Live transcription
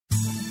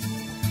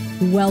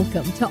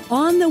Welcome to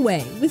On the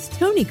Way with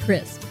Tony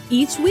Crisp.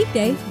 Each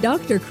weekday,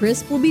 Dr.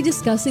 Crisp will be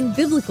discussing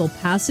biblical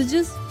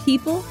passages,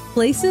 people,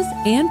 places,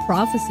 and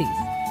prophecies.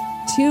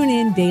 Tune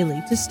in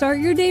daily to start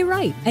your day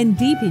right and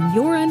deepen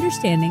your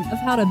understanding of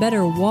how to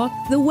better walk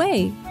the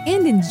way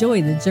and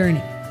enjoy the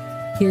journey.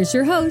 Here's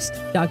your host,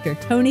 Dr.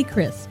 Tony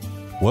Crisp.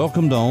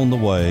 Welcome to On the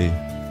Way.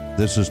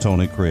 This is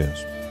Tony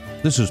Crisp.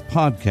 This is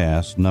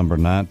podcast number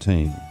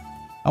 19.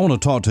 I want to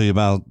talk to you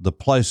about the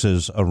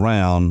places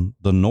around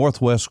the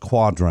northwest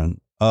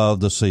quadrant of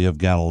the Sea of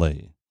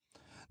Galilee.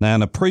 Now,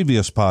 in a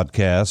previous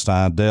podcast,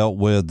 I dealt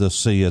with the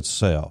sea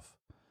itself.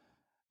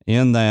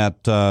 In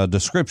that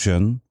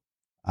description,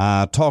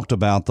 I talked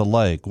about the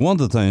lake. One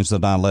of the things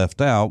that I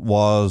left out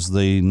was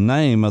the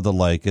name of the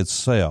lake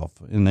itself.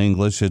 In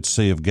English, it's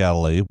Sea of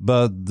Galilee,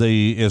 but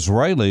the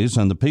Israelis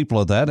and the people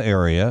of that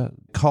area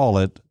call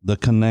it the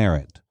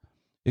Kinneret.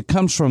 It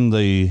comes from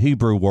the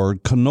Hebrew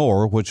word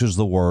kanor, which is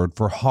the word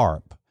for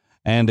harp.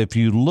 And if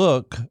you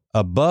look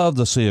above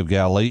the Sea of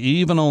Galilee,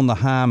 even on the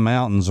high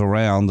mountains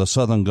around the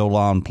southern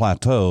Golan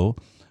Plateau,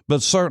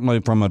 but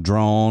certainly from a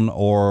drone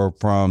or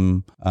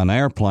from an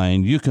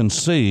airplane, you can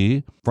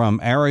see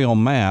from aerial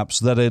maps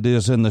that it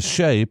is in the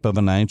shape of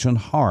an ancient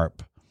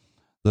harp.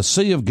 The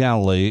Sea of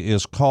Galilee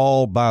is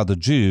called by the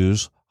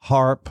Jews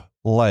Harp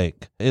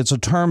Lake. It's a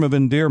term of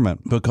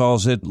endearment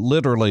because it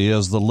literally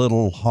is the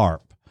little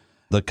harp.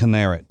 The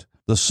Kinneret.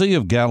 The Sea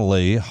of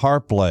Galilee,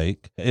 Harp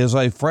Lake, is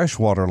a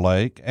freshwater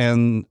lake,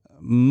 and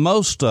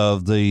most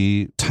of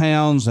the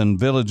towns and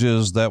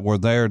villages that were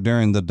there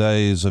during the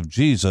days of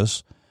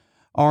Jesus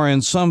are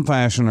in some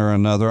fashion or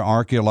another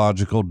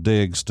archaeological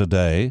digs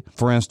today.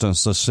 For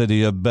instance, the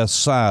city of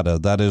Bethsaida,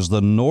 that is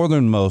the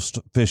northernmost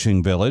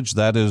fishing village.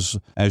 That is,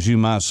 as you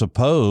might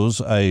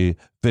suppose, a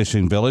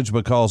fishing village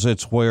because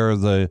it's where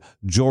the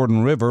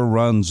Jordan River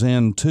runs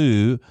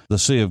into the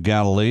Sea of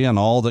Galilee, and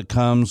all that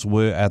comes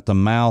at the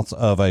mouth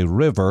of a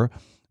river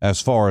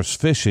as far as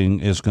fishing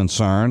is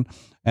concerned.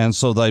 And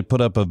so they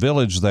put up a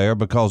village there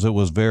because it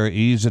was very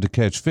easy to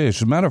catch fish.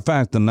 As a matter of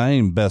fact, the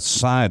name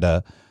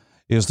Bethsaida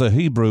is the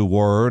Hebrew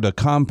word, a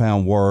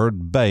compound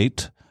word,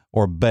 bait,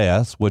 or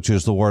Beth, which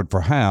is the word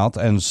for house,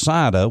 and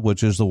Sida,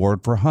 which is the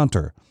word for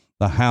hunter,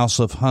 the house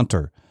of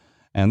hunter.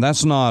 And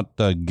that's not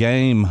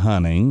game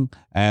hunting,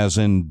 as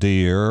in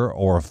deer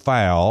or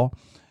fowl.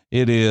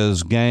 It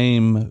is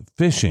game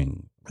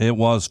fishing. It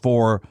was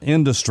for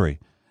industry.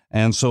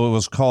 And so it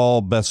was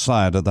called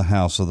Bethsaida, the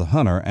house of the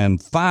hunter.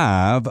 And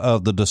 5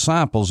 of the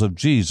disciples of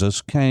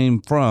Jesus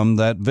came from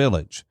that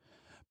village.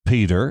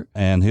 Peter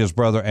and his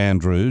brother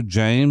Andrew,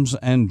 James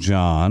and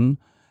John,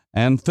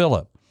 and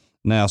Philip.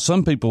 Now,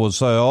 some people would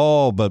say,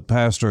 oh, but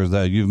Pastor,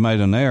 that you've made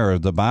an error.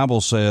 The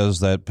Bible says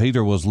that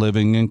Peter was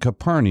living in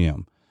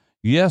Capernaum.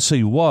 Yes,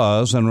 he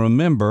was, and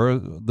remember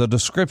the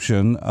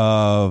description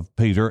of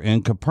Peter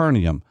in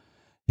Capernaum.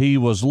 He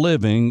was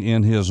living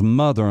in his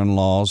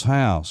mother-in-law's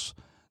house.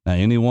 Now,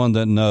 anyone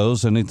that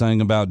knows anything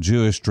about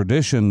Jewish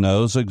tradition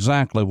knows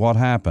exactly what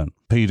happened.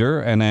 Peter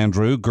and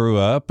Andrew grew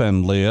up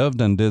and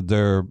lived and did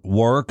their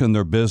work and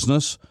their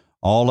business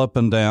all up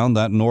and down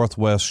that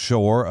northwest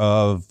shore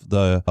of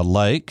the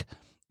lake.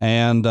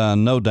 And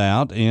no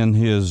doubt in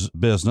his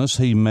business,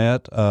 he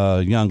met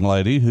a young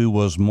lady who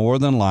was more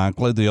than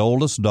likely the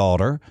oldest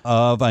daughter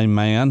of a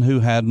man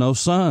who had no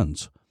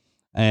sons.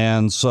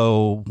 And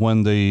so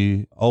when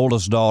the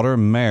oldest daughter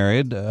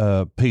married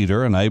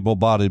Peter, an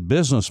able-bodied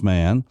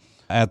businessman,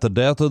 at the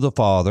death of the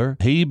father,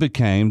 he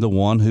became the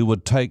one who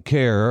would take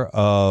care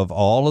of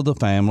all of the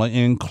family,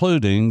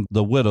 including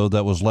the widow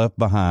that was left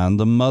behind,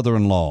 the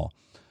mother-in-law.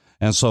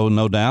 And so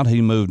no doubt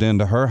he moved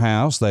into her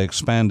house. They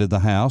expanded the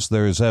house.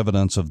 There is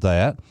evidence of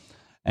that.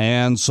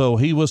 And so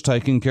he was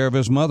taking care of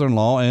his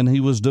mother-in-law, and he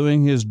was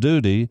doing his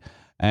duty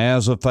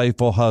as a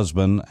faithful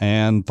husband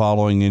and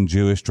following in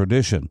Jewish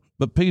tradition.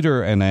 But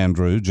Peter and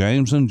Andrew,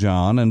 James and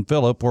John, and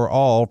Philip were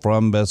all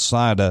from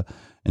Bethsaida,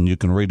 and you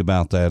can read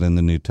about that in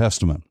the New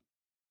Testament.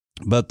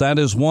 But that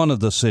is one of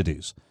the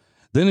cities.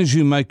 Then as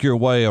you make your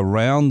way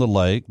around the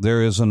lake,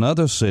 there is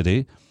another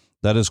city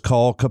that is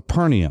called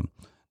Capernaum.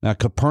 Now,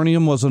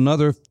 Capernaum was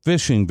another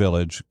fishing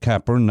village.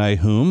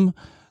 Capernaum,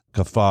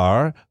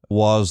 Kafar,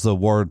 was the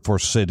word for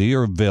city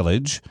or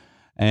village,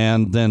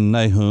 and then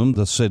Nahum,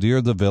 the city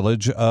or the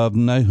village of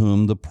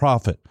Nahum the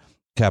prophet.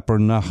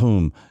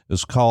 Capernaum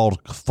is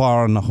called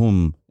Kfar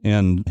Nahum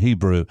in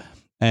Hebrew,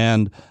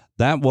 and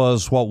that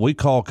was what we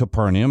call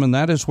Capernaum, and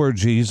that is where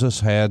Jesus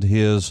had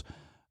his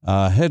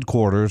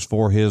headquarters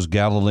for his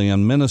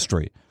Galilean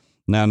ministry.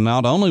 Now,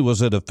 not only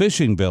was it a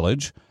fishing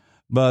village,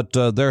 but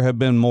there have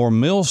been more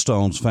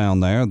millstones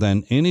found there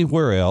than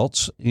anywhere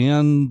else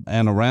in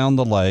and around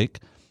the lake,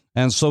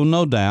 and so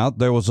no doubt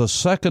there was a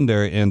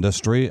secondary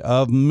industry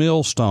of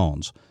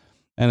millstones.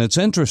 And it's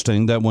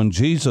interesting that when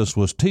Jesus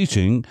was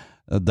teaching,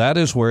 that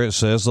is where it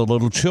says the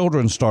little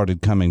children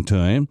started coming to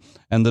him,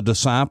 and the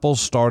disciples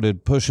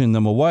started pushing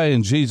them away.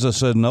 And Jesus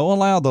said, "No,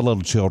 allow the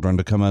little children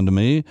to come unto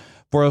me,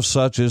 for of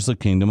such is the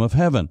kingdom of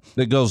heaven."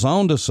 It goes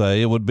on to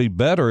say it would be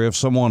better if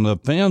someone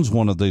offends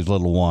one of these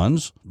little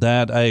ones,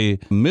 that a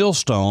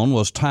millstone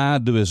was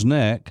tied to his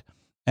neck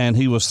and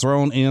he was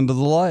thrown into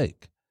the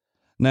lake.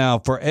 Now,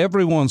 for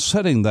everyone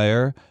sitting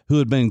there who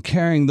had been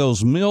carrying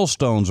those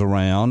millstones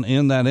around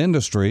in that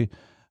industry,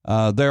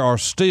 there are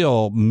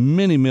still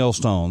many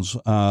millstones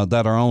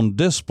that are on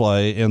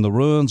display in the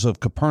ruins of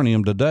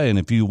Capernaum today. And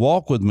if you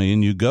walk with me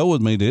and you go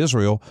with me to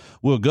Israel,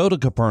 we'll go to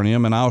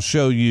Capernaum and I'll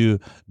show you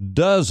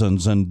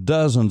dozens and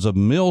dozens of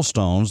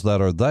millstones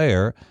that are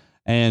there,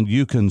 and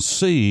you can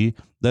see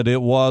that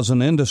it was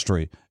an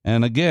industry.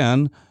 And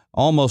again,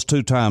 almost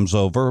 2 times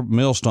over,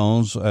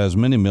 millstones, as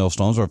many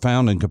millstones, are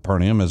found in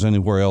Capernaum as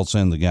anywhere else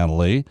in the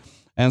Galilee.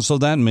 And so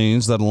that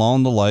means that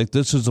along the lake,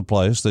 this is the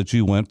place that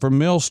you went for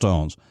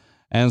millstones.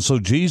 And so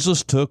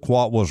Jesus took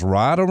what was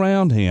right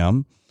around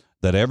him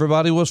that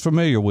everybody was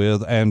familiar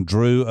with and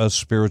drew a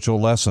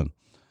spiritual lesson.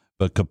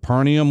 But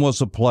Capernaum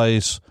was a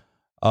place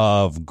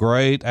of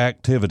great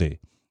activity.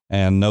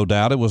 And no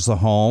doubt it was the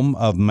home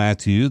of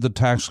Matthew, the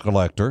tax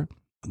collector,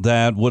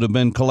 that would have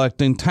been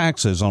collecting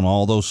taxes on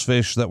all those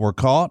fish that were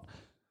caught.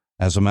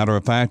 As a matter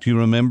of fact, you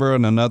remember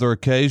on another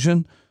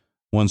occasion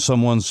when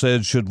someone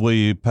said, should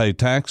we pay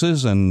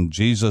taxes? And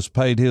Jesus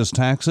paid his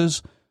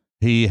taxes.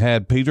 He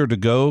had Peter to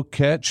go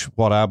catch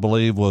what I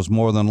believe was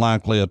more than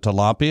likely a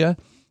tilapia,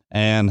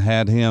 and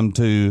had him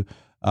to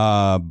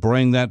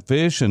bring that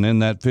fish, and in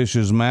that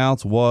fish's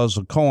mouth was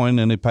a coin,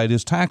 and he paid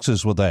his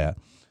taxes with that.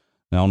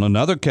 Now, on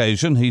another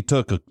occasion, he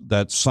took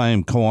that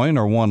same coin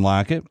or one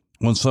like it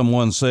when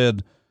someone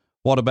said,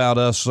 what about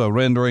us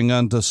rendering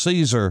unto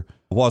Caesar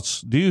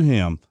what's due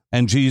him?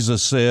 And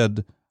Jesus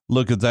said,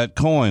 look at that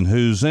coin,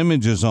 whose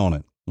image is on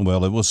it?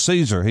 Well, it was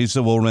Caesar. He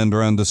said, we'll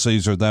render unto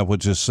Caesar that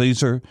which is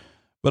Caesar,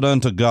 but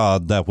unto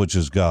God that which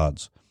is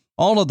God's.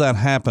 All of that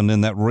happened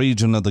in that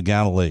region of the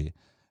Galilee.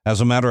 As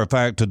a matter of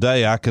fact,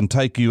 today I can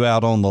take you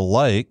out on the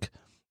lake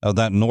of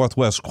that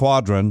northwest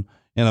quadrant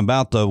in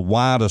about the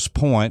widest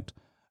point,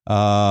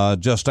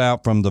 just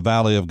out from the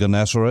Valley of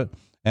Gennesaret,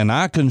 and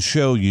I can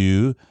show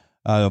you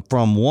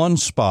from one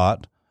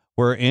spot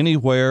where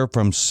anywhere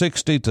from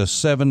 60 to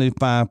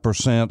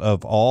 75%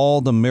 of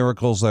all the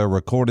miracles that are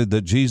recorded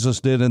that Jesus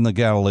did in the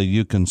Galilee,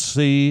 you can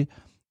see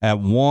at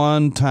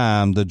one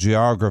time the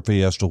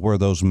geography as to where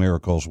those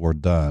miracles were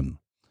done.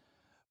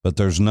 But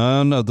there's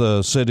none of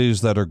the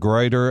cities that are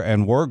greater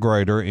and were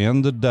greater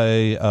in the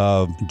day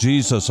of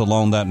Jesus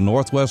along that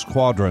northwest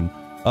quadrant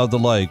of the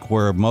lake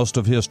where most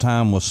of his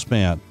time was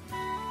spent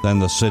than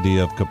the city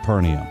of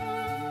Capernaum.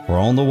 We're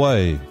on the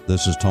way.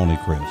 This is Tony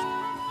Crisp.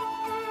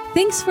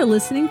 Thanks for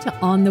listening to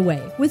On the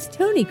Way with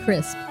Tony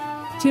Crisp.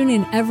 Tune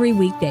in every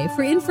weekday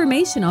for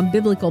information on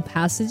biblical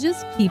passages,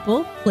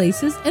 people,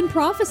 places, and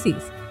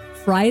prophecies.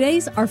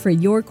 Fridays are for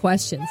your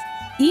questions.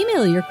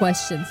 Email your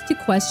questions to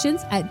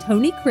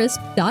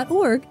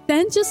questions@tonycrisp.org.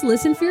 Then just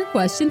listen for your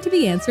question to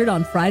be answered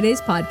on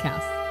Friday's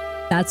podcast.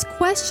 That's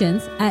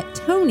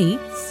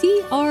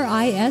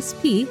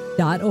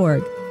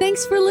questions@tonycrisp.org.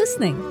 Thanks for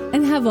listening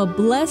and have a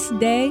blessed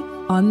day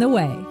on the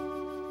way.